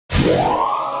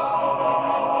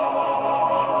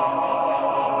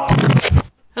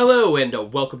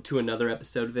and welcome to another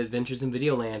episode of Adventures in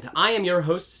Videoland. I am your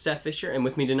host, Seth Fisher, and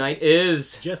with me tonight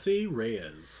is... Jesse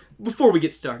Reyes. Before we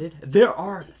get started, there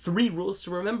are 3 rules to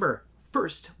remember.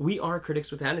 First, we are critics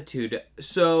with attitude,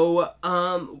 so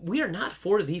we are not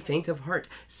for the faint of heart.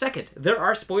 Second, there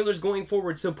are spoilers going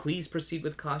forward, so please proceed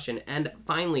with caution. And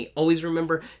finally, always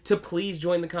remember to please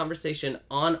join the conversation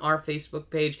on our Facebook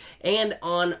page and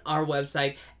on our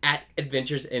website at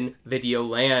Adventures in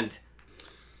Videoland.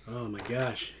 Oh my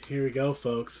gosh, here we go,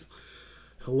 folks.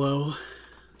 Hello.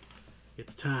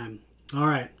 It's time. All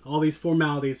right, all these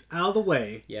formalities out of the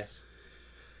way. Yes.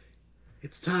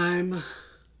 It's time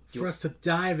for us to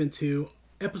dive into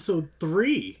episode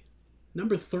 3,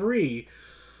 number 3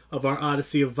 of our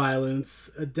Odyssey of Violence,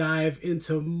 a dive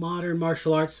into modern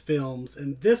martial arts films.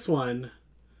 And this one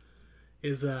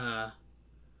is a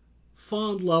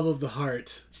fond love of the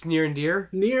heart. It's near and dear?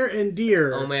 Near and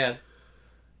dear. Oh, man.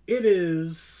 It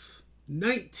is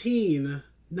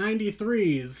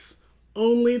 1993's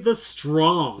Only the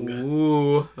Strong.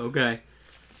 Ooh, okay.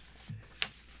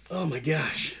 Oh my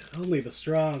gosh, Only the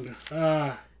Strong.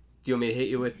 Do you want me to hit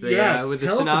you with the with the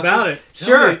tell synopsis? us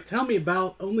about it. Tell me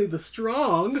about Only the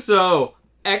Strong. So,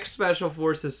 ex-Special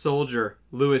Forces soldier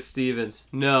Louis Stevens.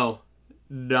 No,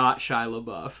 not Shia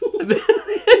LaBeouf.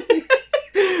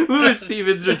 Louis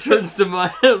Stevens returns to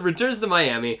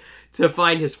Miami to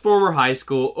find his former high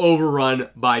school overrun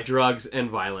by drugs and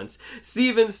violence.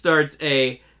 Stevens starts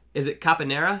is it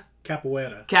Capoeira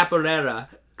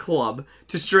club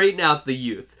to straighten out the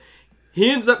youth. He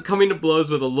ends up coming to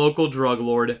blows with a local drug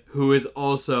lord who is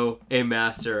also a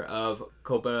master of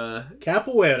Capoeira.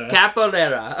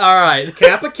 All right.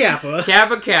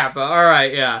 Kappa. All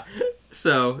right, yeah.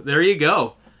 So, there you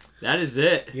go. That is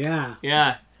it. Yeah.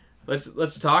 Yeah.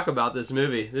 Let's talk about this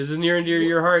movie. This is near and dear to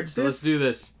your heart, so let's do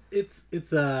this.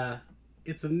 It's a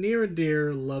near and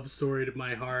dear love story to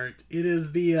my heart. It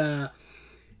is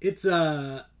it's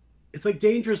like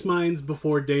Dangerous Minds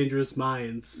before Dangerous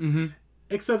Minds. Mm-hmm.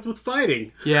 Except with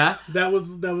fighting. Yeah. That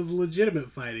was legitimate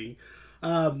fighting.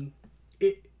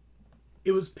 It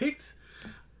was picked.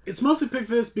 It's mostly picked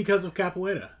for this because of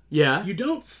Capoeira. Yeah. You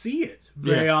don't see it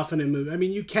very often in movies. I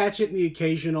mean, you catch it in the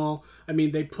occasional. I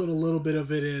mean, they put a little bit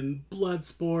of it in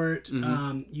Bloodsport.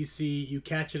 Mm-hmm. You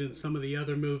catch it in some of the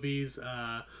other movies.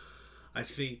 I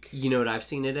think. You know what I've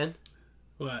seen it in?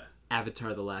 What?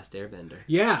 Avatar: The Last Airbender.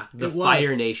 Yeah, the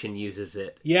Fire Nation uses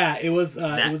it. Yeah, it was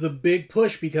a big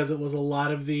push because it was a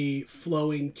lot of the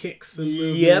flowing kicks and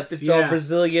movements. Yep, it's all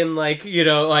Brazilian, but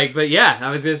yeah, I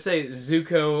was gonna say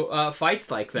Zuko fights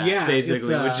like that,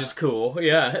 basically, which is cool.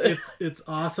 Yeah, it's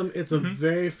awesome. It's a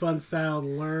very fun style to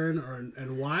learn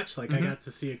and watch. Like I got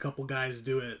to see a couple guys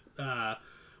do it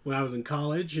when I was in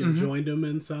college and joined them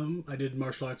in some. I did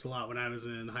martial arts a lot when I was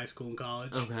in high school and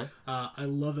college. Okay. I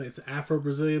love it. It's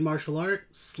Afro-Brazilian martial art.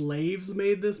 Slaves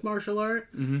made this martial art.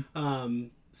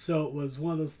 So it was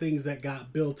one of those things that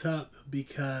got built up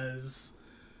because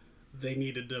they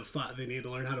needed to fight. They needed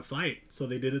to learn how to fight. So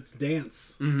they did it to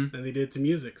dance. And they did it to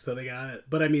music. So they got it.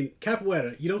 But I mean,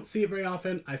 Capoeira, you don't see it very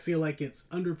often. I feel like it's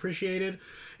underappreciated.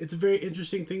 It's a very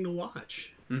interesting thing to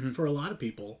watch for a lot of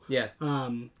people. Yeah.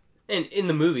 And in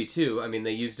the movie too, I mean,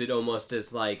 they used it almost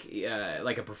as like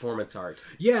a performance art.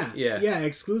 Yeah,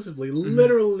 exclusively,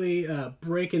 literally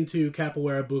break into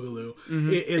Capoeira Boogaloo.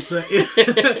 It's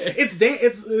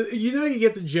you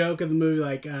get the joke of the movie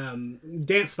like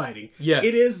dance fighting. Yeah,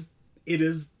 it is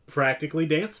practically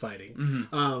dance fighting.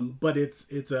 But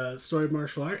it's a story of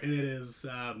martial art, and it is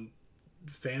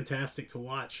fantastic to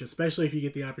watch, especially if you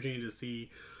get the opportunity to see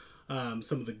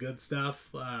some of the good stuff,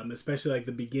 especially like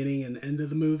the beginning and end of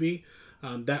the movie.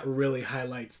 That really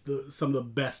highlights some of the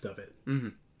best of it.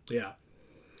 Yeah.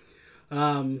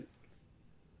 What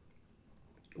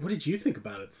did you think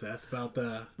about it, Seth? About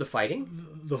the fighting,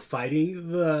 the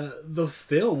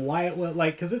film? Why it was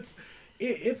because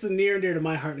it's a near and dear to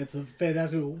my heart, and it's a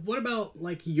fantastic movie. What about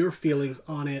like your feelings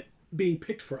on it being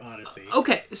picked for Odyssey?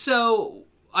 Okay, so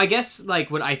I guess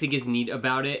like what I think is neat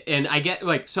about it, and I get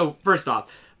so first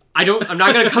off, I'm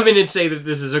not going to come in and say that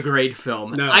this is a great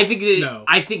film. No, I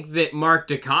think that Mark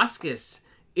Dacascos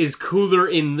is cooler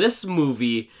in this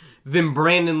movie than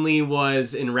Brandon Lee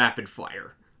was in Rapid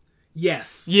Fire.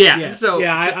 Yes. Yeah. Yes.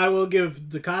 I will give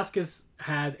Dacascos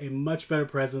had a much better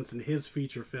presence in his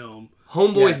feature film.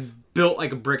 Homeboy's built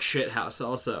like a brick shit house.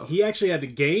 Also, he actually had to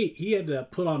gain. He had to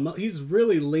put on. He's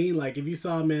really lean. Like if you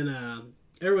saw him in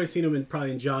everybody's seen him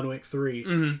probably in John Wick 3.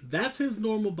 Mm-hmm. That's his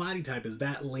normal body type, is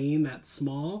that lean, that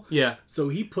small. Yeah.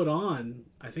 So I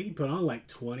think he put on like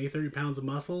 20, 30 pounds of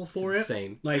muscle for it.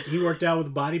 Insane. Like he worked out with a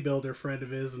bodybuilder friend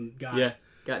of his and got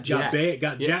got jacked.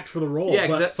 got jacked for the role, Yeah,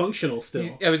 but functional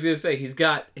still. I was gonna say he's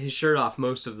got his shirt off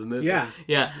most of the movie.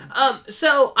 Yeah.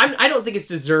 So I don't think it's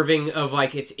deserving of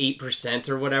like its 8%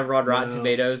 or whatever on Rotten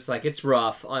Tomatoes. Like it's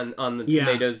rough on the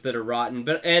tomatoes that are rotten,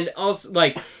 but and also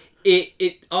like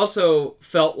it also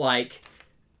felt like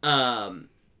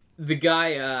the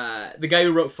guy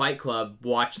who wrote Fight Club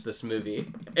watched this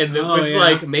movie and it was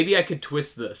like, maybe I could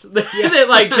twist this.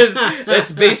 Like, cause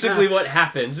that's basically what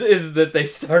happens is that they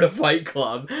start a fight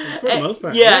club. For the most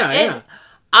part. And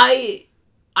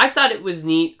I thought it was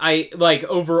neat. I like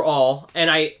overall, and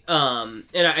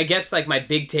I guess like my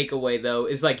big takeaway though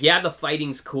is like, yeah, the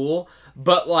fighting's cool,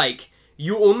 but like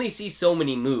you only see so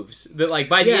many moves that like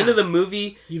by the end of the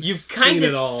movie you've kind of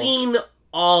seen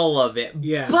all of it.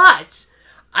 Yeah. But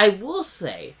I will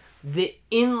say that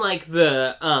in like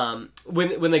the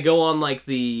when they go on like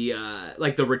the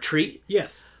retreat,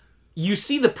 yes, you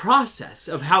see the process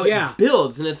of how it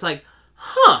builds, and it's like,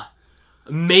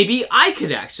 maybe I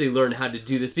could actually learn how to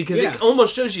do this because it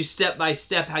almost shows you step by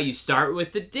step how you start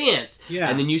with the dance,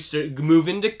 and then you move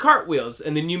into cartwheels,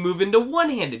 and then you move into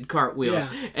one-handed cartwheels,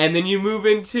 and then you move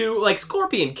into like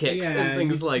scorpion kicks and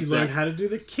things like that. You learn how to do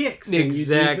the kicks,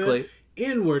 exactly.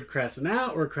 Inward crescent,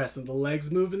 outward crescent, the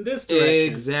legs move in this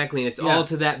direction. Exactly, and it's all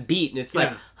to that beat, and it's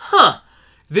like,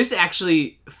 this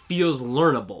actually feels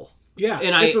learnable. Yeah,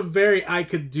 and it's I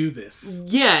could do this.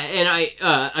 Yeah, and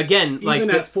I, again, even like...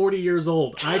 Even at 40 years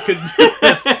old, I could do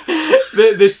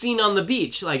this. the scene on the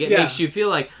beach, like, it makes you feel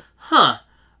like,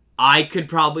 I could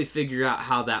probably figure out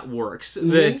how that works.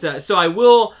 That so I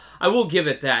will give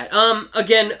it that.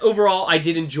 Again, overall, I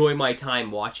did enjoy my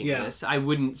time watching this. I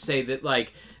wouldn't say that,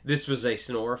 like... This was a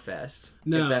snore fest.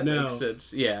 No, if that makes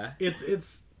sense. Yeah,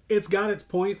 it's got its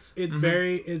points. It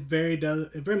very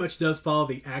much does follow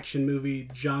the action movie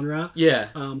genre. Yeah.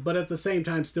 But at the same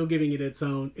time, still giving it its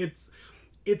own. It's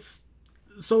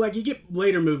so like you get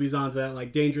later movies onto that,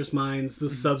 like Dangerous Minds, The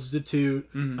Substitute.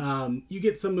 You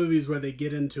get some movies where they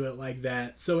get into it like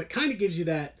that. So it kind of gives you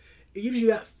that. It gives you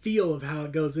that feel of how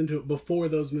it goes into it before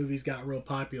those movies got real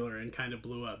popular and kind of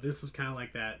blew up. This is kind of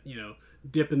like that,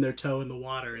 dipping their toe in the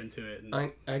water into it.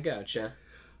 And, I gotcha.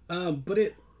 But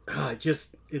it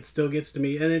still gets to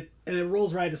me, and it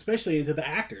rolls right, especially into the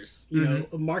actors. You know,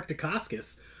 Mark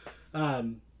Dacascos,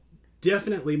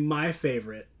 definitely my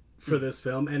favorite for this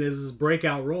film, and his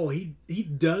breakout role. He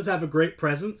does have a great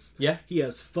presence. Yeah, he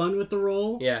has fun with the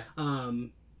role. Yeah.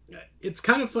 It's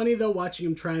kind of funny though watching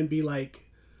him try and be like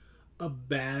a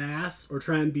badass or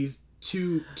try and be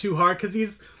too hard because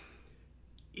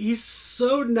he's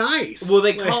so nice. Well,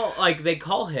 they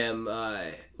call him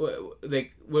what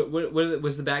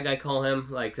was the bad guy call him,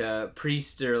 like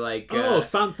priest or like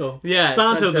Santo. Yeah,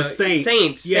 Santo the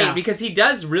saint. Saint, because he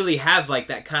does really have like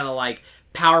that kind of like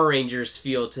Power Rangers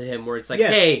feel to him where it's like,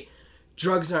 hey,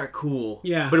 drugs aren't cool.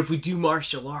 Yeah. But if we do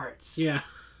martial arts,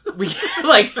 we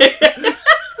like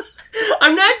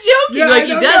I'm not joking. Yeah, like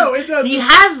it does. He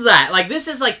has that. Like this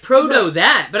is like proto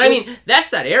that. But I mean,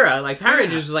 that's that era. Like Power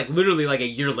Rangers was like literally like a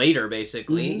year later,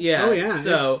 basically. Yeah. Oh yeah.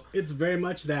 So it's very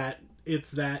much that.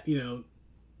 It's that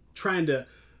trying to.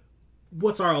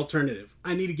 What's our alternative?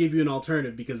 I need to give you an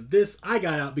alternative because I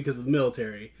got out because of the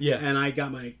military. Yeah. And I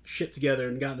got my shit together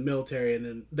and got in the military, and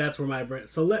then that's where my brain.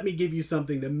 So let me give you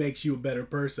something that makes you a better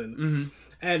person. Mm-hmm.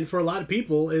 And for a lot of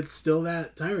people, it's still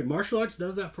that time. Martial arts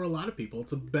does that for a lot of people.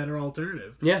 It's a better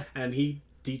alternative. Yeah. And he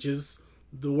teaches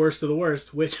the worst of the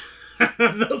worst, which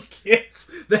those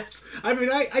kids,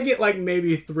 I get like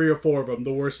maybe 3 or 4 of them,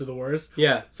 the worst of the worst.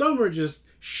 Yeah. Some are just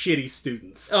shitty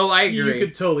students. Oh, I agree. You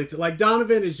could totally, like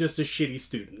Donovan is just a shitty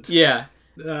student. Yeah.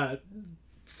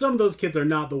 Some of those kids are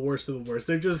not the worst of the worst.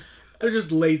 They're just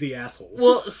lazy assholes.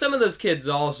 Well, some of those kids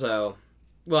also...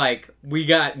 Like, we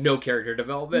got no character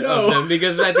development of them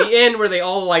because at the end where they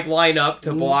all, like, line up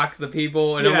to block the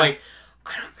people, and I'm like,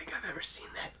 I don't think I've ever seen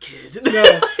that kid.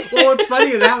 No. Well, what's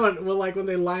funny in that one, like, when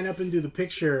they line up and do the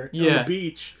picture on the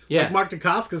beach, like, Mark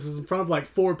Dacascos is in front of, like,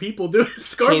 4 people doing a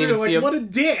scorpion, like, what a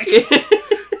dick.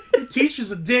 Your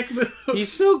teacher's a dick move.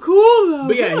 He's so cool, though.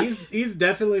 But yeah, he's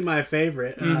definitely my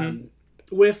favorite.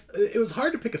 It was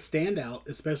hard to pick a standout,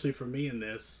 especially for me in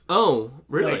this. Oh,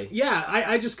 really? Like, yeah,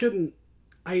 I just couldn't.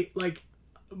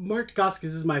 Mark Dacascos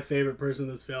is my favorite person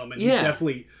in this film, and he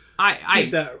definitely I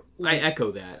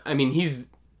echo that. I mean, he's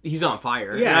on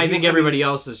fire. Yeah, and I think everybody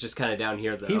else is just kind of down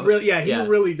here, though. He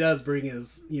really does bring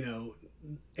his A-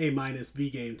 B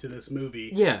game to this movie.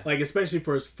 Yeah, like especially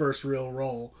for his first real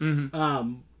role.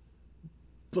 Mm-hmm.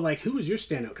 But like, who was your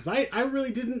standout? Because I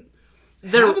really didn't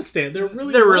have a stand. There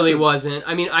really wasn't.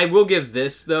 I mean, I will give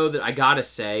this though that I gotta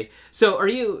say. So, are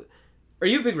you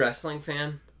a big wrestling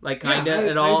fan? Like, kind yeah, of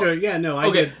at I all? enjoyed, yeah, no, I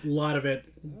Okay. did a lot of it.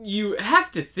 You have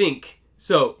to think.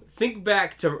 So, think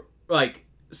back to, like,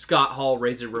 Scott Hall,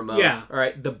 Razor Ramon. Yeah. All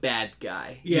right? The bad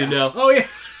guy. Yeah. You know? Oh, yeah.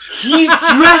 He's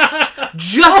dressed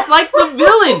just like the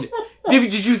villain.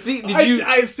 Did you think? Did you?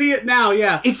 I see it now,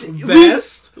 yeah. It's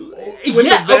vest. With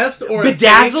the vest or bedazzled.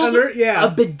 a tank under, yeah.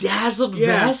 A bedazzled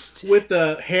vest. With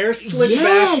the hair slicked back,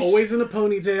 Yes. always in a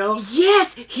ponytail.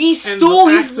 Yes, he And stole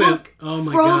the his accent. look Oh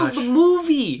my from gosh. the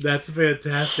movie. That's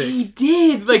fantastic. He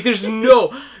did. Like, there's no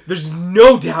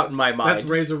doubt in my mind. That's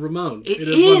Razor Ramon. It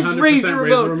is is 100% Razor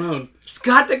Ramon.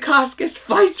 Scott Dacascos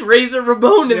fights Razor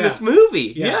Ramon in Yeah. this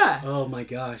movie. Yeah. Oh my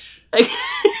gosh.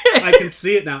 I can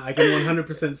see it now. I can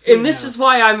 100% see it And this now. is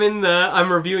why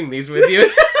I'm reviewing these with you.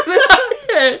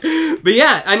 But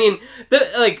yeah, I mean,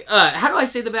 how do I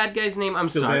say the bad guy's name? I'm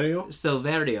Silverio? sorry.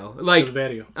 Silverio. Like,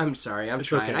 Silverio. I'm sorry. I'm It's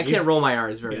trying. okay. I can't roll my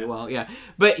R's very well. Yeah.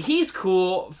 But he's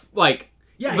cool.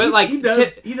 Yeah, but he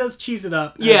does cheese it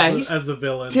up as the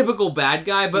villain. typical bad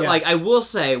guy. But, Yeah. like, I will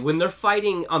say, when they're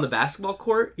fighting on the basketball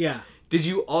court, Yeah. did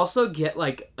you also get,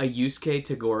 like, a Yusuke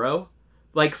Tagoro?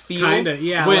 Like, feel? Kinda,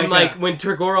 yeah, When, like when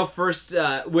Tagoro first,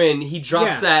 when he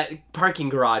drops Yeah. that parking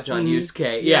garage on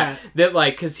Yusuke. Yeah. That,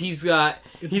 like, because he's got...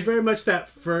 It's very much that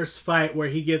first fight where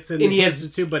he gets in And the he has-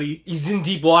 too, but He's in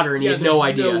deep water and he had there's no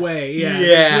idea. No way. Yeah. Yeah.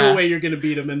 There's no way you're going to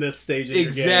beat him in this stage of your game.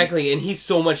 Exactly, and he's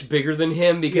so much bigger than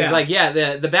him because, Yeah.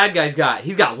 the bad guy's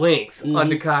he's got length on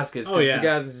Dacascos because Oh, yeah.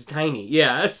 Dacascos is tiny.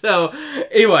 Yeah. So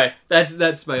anyway,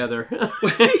 that's my other.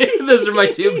 Those are my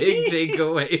two big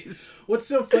takeaways. What's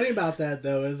so funny about that,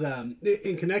 though, is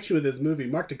in connection with this movie,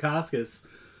 Mark Dacascos,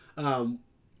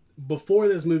 before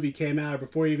this movie came out, or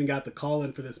before he even got the call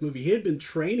in for this movie, he had been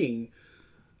training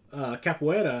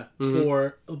capoeira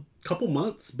for a couple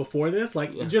months before this,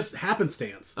 just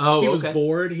happenstance. Oh, he was okay.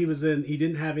 bored. He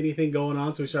didn't have anything going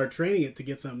on, so he started training it to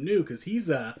get something new because he's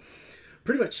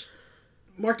pretty much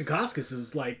Mark Dacascos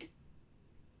is like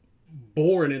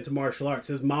born into martial arts.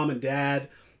 His mom and dad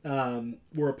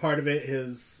were a part of it.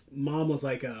 His mom was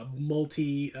like a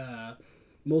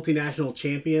multinational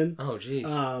champion. Oh,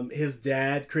 jeez. His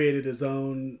dad created his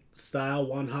own style,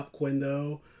 One Hop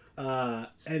Kendo.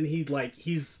 And he's like,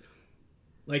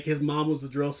 his mom was the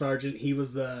drill sergeant.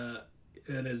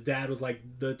 And his dad was like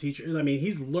the teacher. I mean,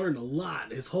 he's learned a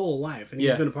lot his whole life and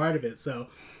he's been a part of it. So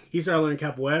he started learning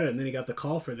capoeira and then he got the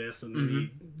call for this and then he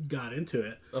got into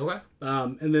it. Okay.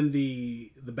 And then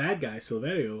the bad guy,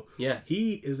 Silverio,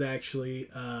 he is actually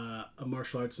a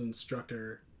martial arts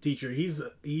instructor, teacher.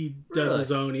 He does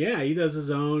his own, he does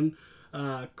his own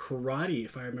karate,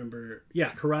 if I remember. Yeah,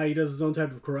 karate. He does his own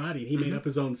type of karate. And he made up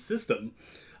his own system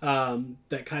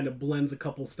that kind of blends a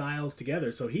couple styles together.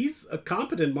 So he's a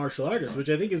competent martial artist, which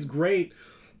I think is great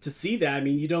to see that. I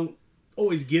mean, you don't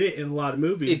always get it in a lot of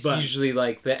movies. It's usually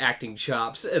like the acting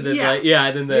chops, and then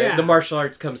and then Yeah. the martial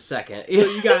arts comes second. So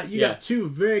you got two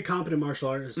very competent martial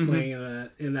artists playing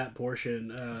in that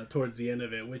portion towards the end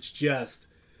of it, which just,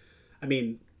 I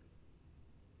mean,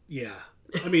 yeah.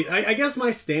 I mean, I guess my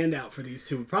standout for these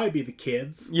two would probably be the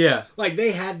kids. Yeah. Like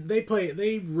they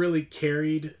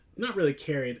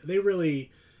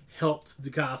really helped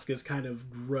Dacascos kind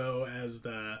of grow as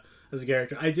a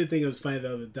character. I did think it was funny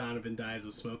though that Donovan dies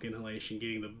of smoke inhalation,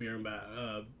 getting the Birimba,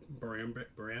 I don't remember.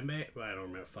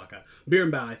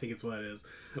 Birimbau, I think it's what it is.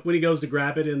 When he goes to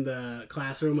grab it in the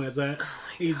classroom,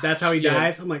 that's how he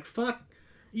dies. I'm like, fuck,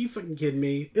 you fucking kidding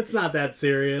me? It's not that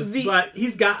serious. But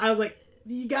I was like,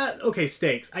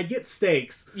 stakes. I get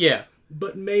stakes. Yeah.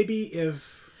 But maybe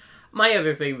if my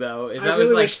other thing though is I was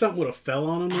really like, wish something would have fell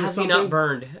on him. Has or something. he not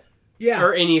burned? Yeah.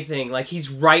 Or anything. Like, he's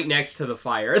right next to the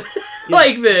fire.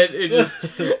 Like that. It just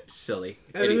silly.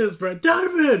 And then his friend,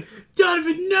 Donovan,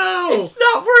 no! It's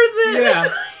not worth it. Yeah.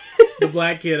 The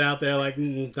black kid out there like,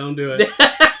 don't do it.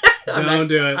 Don't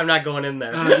do it. I'm not going in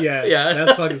there. Yeah.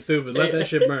 That's fucking stupid. Let that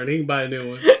shit burn. He can buy a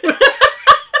new one.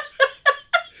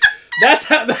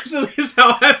 That's at least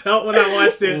how I felt when I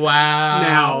watched it. Wow.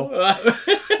 Now.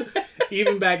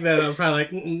 Even back then, I was probably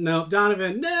like, no,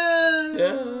 Donovan,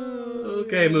 no.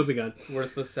 Okay, moving on.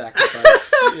 Worthless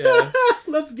sacrifice. Yeah.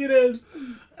 Let's get in.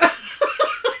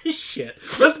 Shit.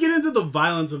 Let's get into the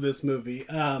violence of this movie.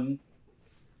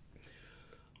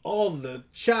 All the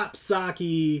chop,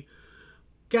 sake,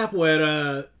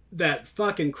 capoeira that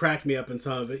fucking cracked me up in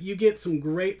some of it. You get a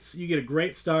great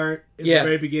start in the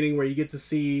very beginning where you get to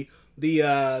see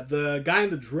the guy in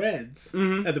the dreads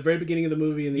at the very beginning of the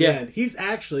movie in the end. He's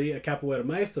actually a capoeira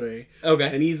maestre. Okay.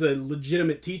 And he's a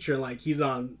legitimate teacher. Like, he's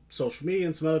on social media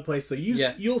and some other place. So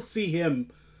you'll see him,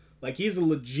 like, he's a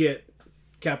legit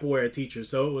capoeira teacher.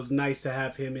 So it was nice to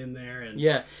have him in there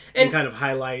and kind of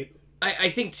highlight. I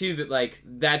think too that like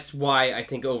that's why I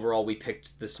think overall we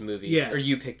picked this movie. Yes. Or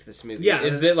you picked this movie. Yeah.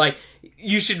 Is that like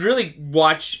you should really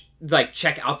watch, like,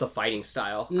 check out the fighting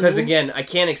style, because again, I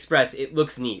can't express, it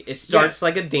looks neat. It starts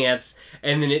like a dance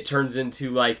and then it turns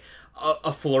into like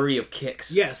a flurry of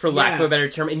kicks, for lack of a better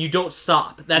term, and you don't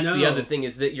stop. That's the other thing,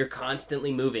 is that you're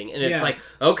constantly moving, and it's like,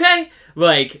 okay,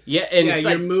 like, and it's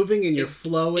you're like moving and you're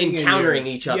flowing, encountering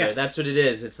each other. Yes. That's what it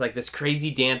is. It's like this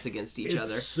crazy dance against each other.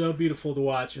 It's so beautiful to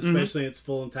watch, especially in its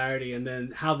full entirety, and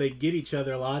then how they get each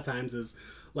other a lot of times is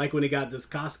like when he got this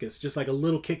Dacascos, just like a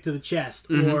little kick to the chest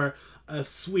or a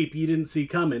sweep you didn't see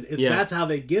coming. That's how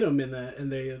they get them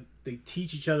and they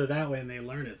teach each other that way, and they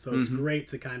learn it. So it's great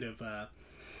to kind of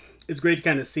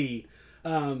see.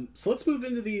 So let's move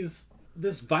into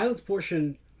this violence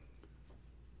portion.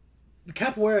 The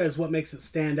capoeira is what makes it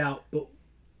stand out. But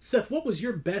Seth, what was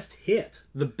your best hit?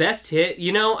 The best hit,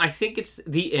 I think it's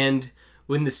the end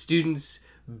when the students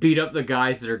beat up the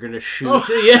guys that are going to shoot.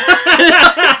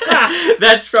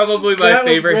 That's probably my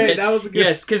favorite hit. That was a good...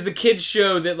 Yes, because the kids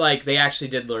show that like they actually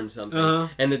did learn something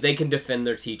and that they can defend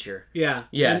their teacher. Yeah.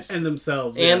 Yes. And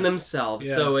themselves. And themselves.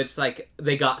 Yeah. So it's like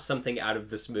they got something out of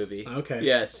this movie. Okay.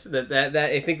 Yes. That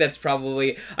I think that's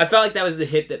probably, I felt like that was the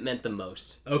hit that meant the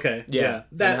most. Okay. Yeah.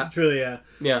 That truly,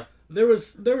 Yeah. There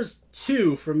was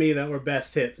two for me that were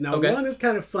best hits. Now one is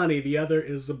kind of funny, the other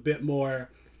is a bit more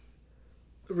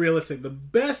realistic. The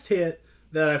best hit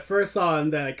that I first saw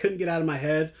and that I couldn't get out of my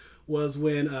head was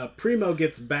when Primo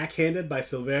gets backhanded by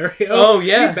Silverio. Oh,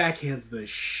 yeah. He backhands the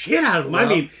shit out of him. Well, I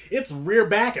mean, it's rear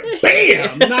back and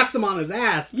bam! Knocks him on his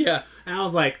ass. Yeah. And I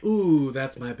was like, ooh,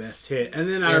 that's my best hit. And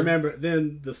then I remember,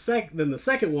 then the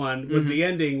second one was the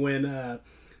ending when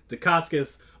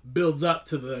Dacascos builds up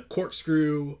to the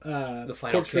corkscrew, the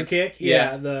final corkscrew kick.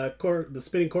 Yeah, the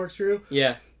spinning corkscrew.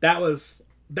 Yeah. That was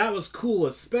cool,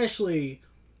 especially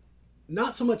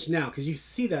not so much now, because you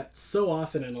see that so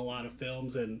often in a lot of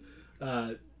films and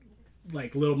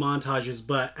like little montages,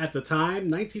 but at the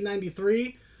time,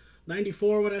 1993,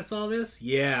 94 when I saw this,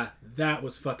 that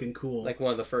was fucking cool. Like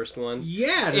one of the first ones.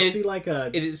 Yeah, to see like a...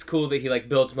 It is cool that he like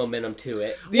built momentum to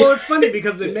it. Well, it's funny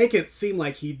because they make it seem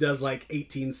like he does like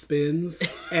 18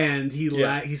 spins and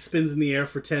he spins in the air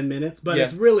for 10 minutes, but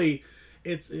it's really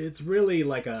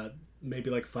like a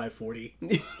maybe like 540.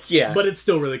 Yeah. But it's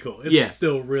still really cool. It's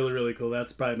still really, really cool.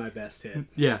 That's probably my best hit.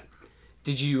 Yeah.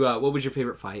 Did you what was your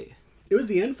favorite fight? It was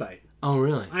the end fight. Oh,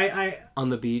 really? I on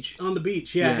the beach? On the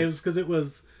beach, yeah. Yes. It was because it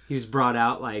was... He was brought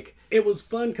out like... It was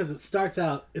fun because it starts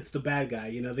out, it's the bad guy.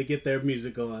 They get their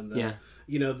music going. The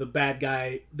bad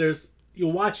guy...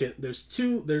 You'll watch it. There's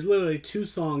literally two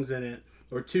songs in it.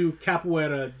 Or two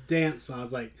capoeira dance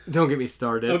songs. Like, don't get me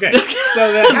started. Okay,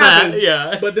 so that happens.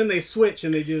 Yeah. But then they switch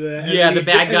and they do the... Yeah, the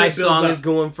bad guy song is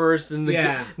going first, and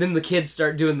then the kids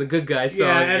start doing the good guy song.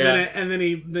 Yeah, and then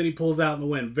he pulls out in the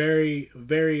wind. Very,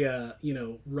 very,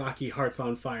 Rocky Hearts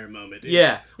on Fire moment. Dude.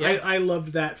 Yeah. I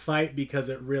loved that fight because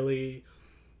it really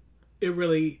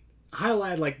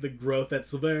highlighted like the growth that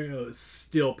Silverio is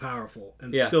still powerful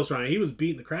and still strong. He was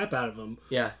beating the crap out of him.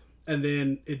 Yeah. And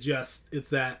then it's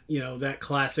that, that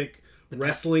classic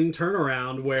wrestling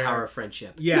turnaround where... Power of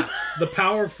friendship. Yeah. The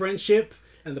power of friendship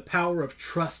and the power of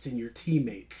trust in your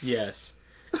teammates. Yes.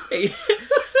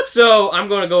 So, I'm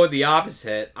going to go with the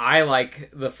opposite. I like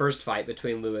the first fight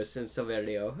between Lewis and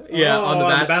Silverio. Yeah, on the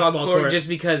basketball court. Just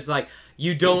because, like,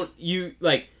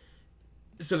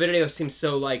 Silverio seems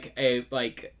so like a,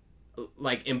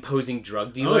 like imposing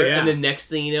drug dealer, and the next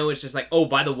thing you know, it's just like, oh,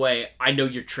 by the way, I know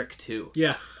your trick too.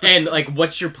 Yeah. And like,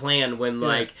 what's your plan when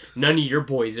like none of your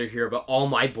boys are here, but all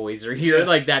my boys are here?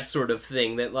 Like that sort of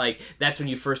thing. That like that's when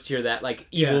you first hear that like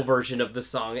evil version of the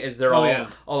song, is they're all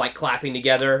like clapping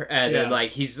together, and then like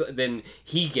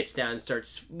he gets down and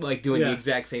starts like doing the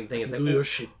exact same thing. It's like,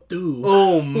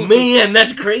 oh man,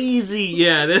 that's crazy.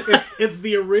 Yeah. it's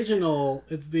the original.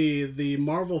 It's the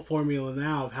Marvel formula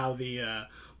now of how the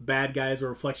bad guy is a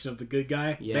reflection of the good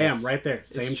guy. Yes. Bam, right there.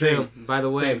 Same thing. By the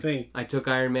way, same thing. I took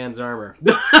Iron Man's armor.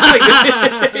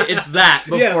 It's that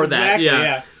before that.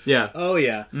 Yeah. Oh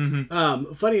yeah.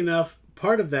 Mm-hmm. Funny enough,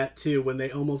 part of that too, when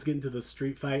they almost get into the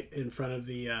street fight in front of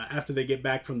the after they get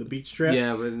back from the beach trip.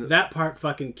 Yeah, but that part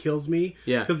fucking kills me.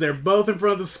 Yeah. Because they're both in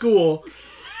front of the school.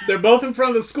 They're both in front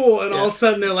of the school, and all of a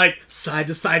sudden they're like side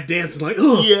to side dancing, like,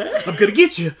 "Oh, I'm gonna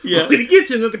get you! I'm gonna get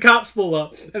you!" And then the cops pull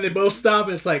up, and they both stop,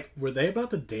 and it's like, were they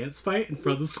about to dance fight in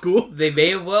front of the school? They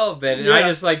may have well been, and I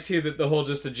just like too that the whole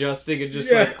just adjusting and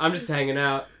just like, I'm just hanging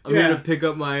out. I'm here to pick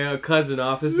up my cousin,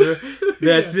 officer.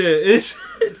 That's it. It's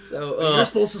so. You're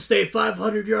supposed to stay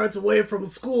 500 yards away from the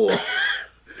school.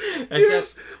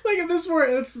 Like if this were,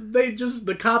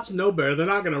 the cops know better. They're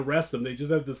not gonna arrest him. They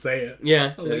just have to say it.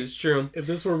 Yeah, like, that is true. If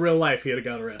this were real life, he'd have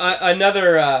got arrested.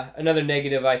 Another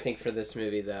negative I think for this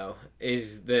movie though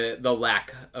is the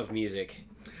lack of music.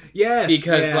 Yes,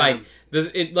 because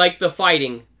like the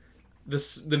fighting.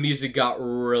 The music got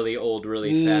really old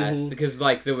really fast because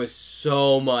like there was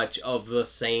so much of the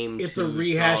same. It's a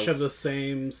rehash songs. of the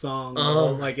same song.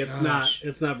 Oh, like it's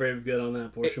not very good on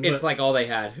that portion. It's like all they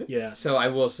had. Yeah. So I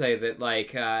will say that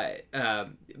like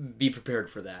be prepared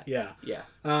for that. Yeah. Yeah.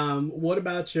 What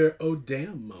about your oh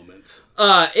damn moment?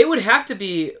 It would have to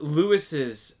be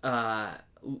Lewis's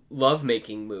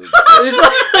love-making moves.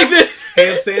 It's like the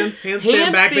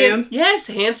handstand backbend. Yes,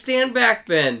 handstand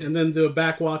backbend. And then do a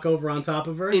back walk over on top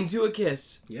of her. Into a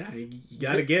kiss. Yeah, you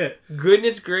gotta get it.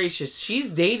 Goodness gracious.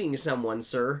 She's dating someone,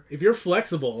 sir. If you're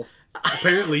flexible,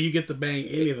 apparently you get to bang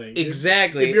anything.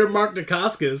 Exactly. If you're Mark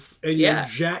Dacascos and you're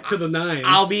jacked to the nines.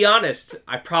 I'll be honest,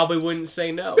 I probably wouldn't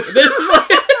say no.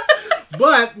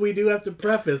 But we do have to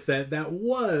preface that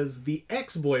was the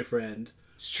ex-boyfriend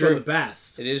from the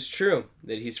past. It is true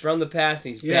that he's from the past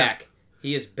and he's back.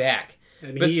 He is back.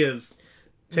 And he is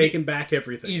taking back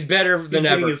everything. He's better than ever. He's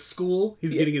getting his school.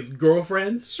 He's getting his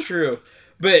girlfriend. It's true.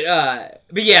 But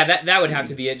yeah, that would have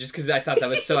to be it just because I thought that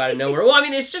was so out of nowhere. Well, I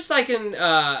mean, it's just like in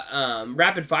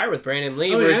Rapid Fire with Brandon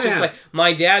Lee where it's just like,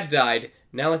 my dad died,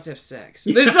 now let's have sex.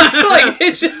 This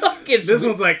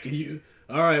one's like, can you...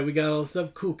 All right, we got all the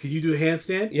stuff. Cool. Can you do a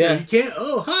handstand? Yeah. No, you can't?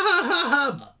 Oh, ha, ha,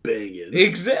 ha, ha. Banging.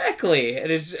 Exactly.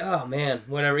 And it's, oh, man,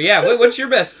 whatever. Yeah, what's your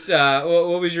best,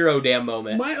 what was your oh damn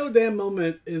moment? My oh damn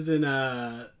moment is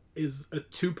is a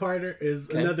two-parter,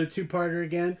 another two-parter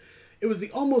again. It was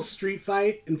the almost street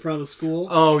fight in front of the school.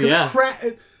 Oh, yeah.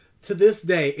 To this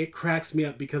day, it cracks me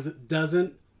up because it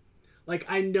doesn't, like,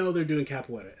 I know they're doing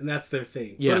capoeira, and that's their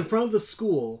thing. Yeah. But in front of the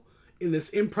school, in this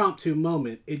impromptu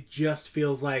moment, it just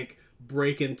feels like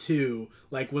break in two,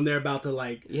 like when they're about to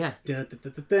like dun, dun,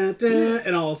 dun, dun, dun,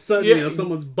 and all of a sudden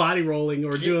someone's body rolling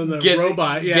or doing the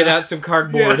robot. Get out some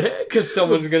cardboard because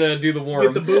someone's gonna do the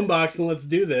worm. Get the boombox and let's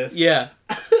do this. Yeah.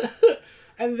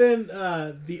 And then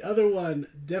the other one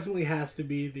definitely has to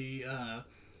be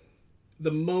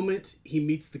the moment he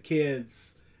meets the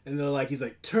kids and he's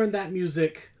like, turn that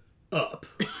music up.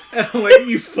 And I'm like,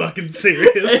 you fucking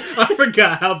serious? I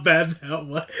forgot how bad that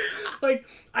was. Like,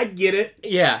 I get it.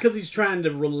 Yeah. Because he's trying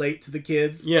to relate to the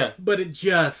kids. Yeah. But it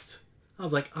just... I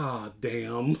was like, oh,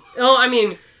 damn. Oh, I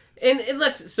mean... And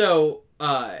let's... So,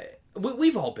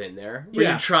 we've all been there. Where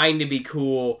you're trying to be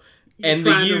cool. And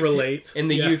trying the youth, to relate. And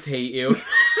the youth hate you.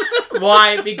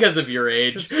 Why? Because of your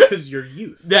age. Because you're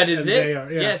youth. That is it. They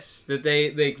are, Yes. That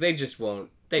they just won't...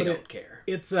 They don't care.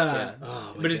 It's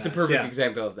it's a perfect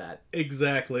example of that.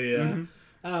 Exactly, yeah.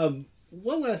 Mm-hmm.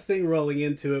 One last thing rolling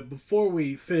into it before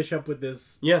we finish up with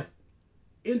this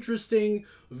interesting,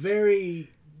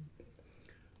 very,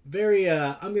 very,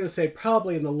 I'm going to say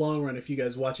probably in the long run, if you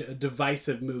guys watch it, a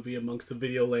divisive movie amongst the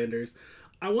Videolanders.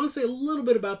 I want to say a little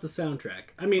bit about the soundtrack.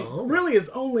 I mean, really is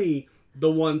only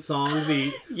the one song,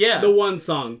 the one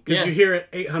song, because you hear it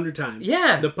 800 times.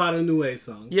 Yeah. The Para Nue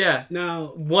song. Yeah. Now,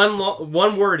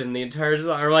 one word in the entire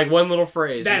song, or like one little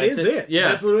phrase. That is it. Yeah.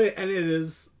 That's literally, and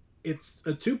it's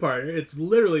a two-parter. It's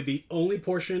literally the only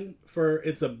portion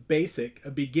it's a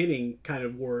beginning kind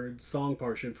of word song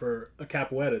portion for a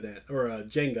capoeira dance, or a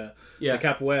Jenga, a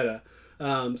capoeira.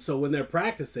 So when they're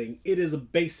practicing, it is a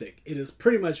basic. It is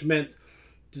pretty much meant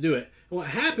to do it. And what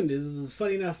happened is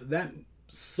funny enough, that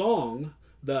song,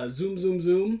 the zoom zoom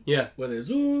zoom, where they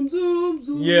zoom zoom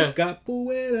zoom,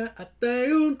 capoeira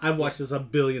atayun. I've watched this a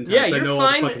billion times. Yeah, you're I know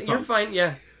fine. all the fucking songs. You're fine.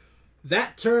 Yeah.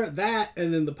 That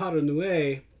and then the Para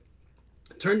Nue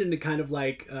turned into kind of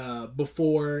like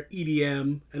before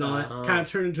EDM and all that. Kind of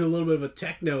turned into a little bit of a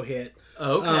techno hit.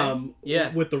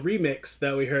 Okay. With the remix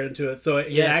that we heard into it, so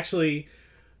it actually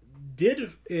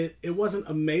did it wasn't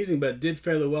amazing, but it did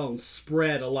fairly well and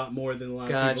spread a lot more than a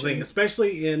lot of people think,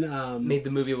 especially in made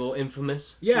the movie a little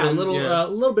infamous. Yeah, a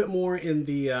little bit more in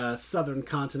the southern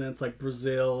continents like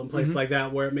Brazil and places like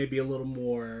that, where it may be a little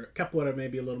more capoeira,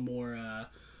 maybe a little more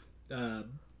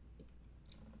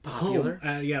popular.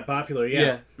 Popular.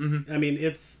 Yeah. I mean,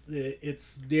 it's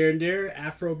near and dear.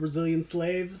 Afro-Brazilian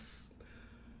slaves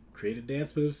created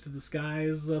dance moves to the sky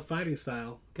as a fighting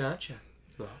style. Gotcha.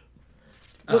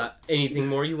 Well, anything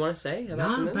more you want to say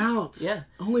about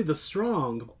only the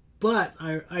strong, but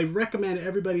I recommend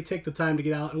everybody take the time to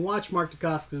get out and watch Mark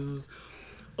Dacascos'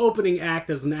 opening act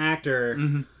as an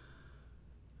actor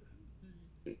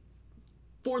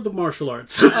for the martial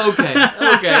arts. Okay.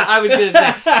 I was gonna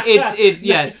say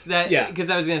it's because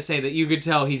I was gonna say that you could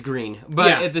tell he's green,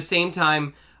 but at the same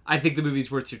time, I think the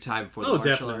movie's worth your time for the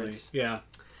martial arts. Yeah.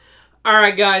 All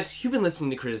right, guys, you've been listening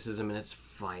to Criticism in its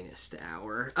finest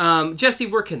hour. Jesse,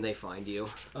 where can they find you?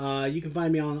 You can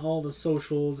find me on all the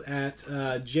socials at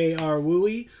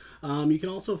JRWooey. You can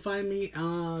also find me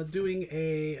doing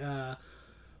a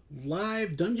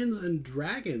live Dungeons and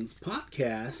Dragons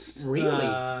podcast.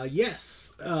 Really?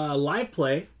 Yes. Live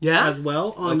play Yeah? as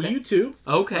well on YouTube.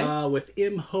 Okay. With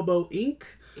Hobo Inc.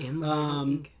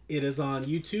 Inc. It is on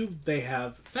YouTube. They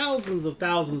have thousands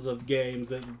of games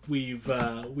that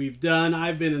we've done.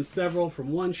 I've been in several,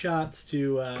 from one shots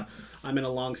to I'm in a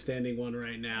long-standing one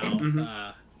right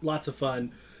now. Lots of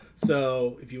fun.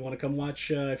 So if you want to come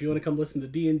watch, if you want to come listen to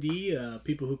D&D,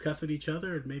 people who cuss at each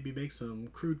other and maybe make some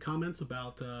crude comments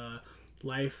about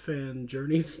life and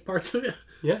journeys parts of it,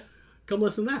 come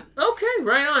listen to that. Okay,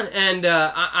 right on. And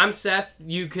I'm Seth.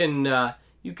 You can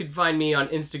find me on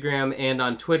Instagram and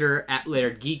on Twitter at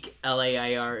LairdGeek,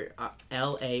 LairdGeek.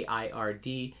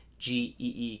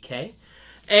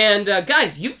 And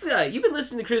guys, you've been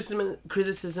listening to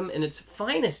Criticism in its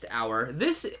finest hour.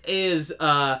 This is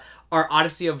our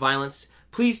Odyssey of Violence.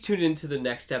 Please tune into the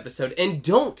next episode, and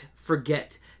don't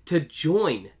forget to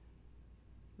join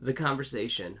the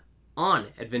conversation on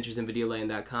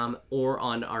AdventuresInVideoland.com or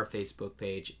on our Facebook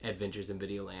page, Adventures in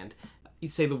Videoland. You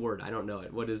say the word. I don't know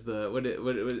it. What is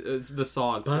the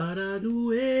song?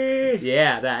 Baranue.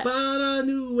 Yeah, that.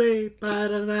 Baranue.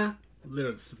 Barana.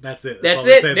 Literally, that's it. That's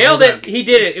it. Nailed it. He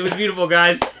did it. It was beautiful,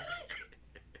 guys.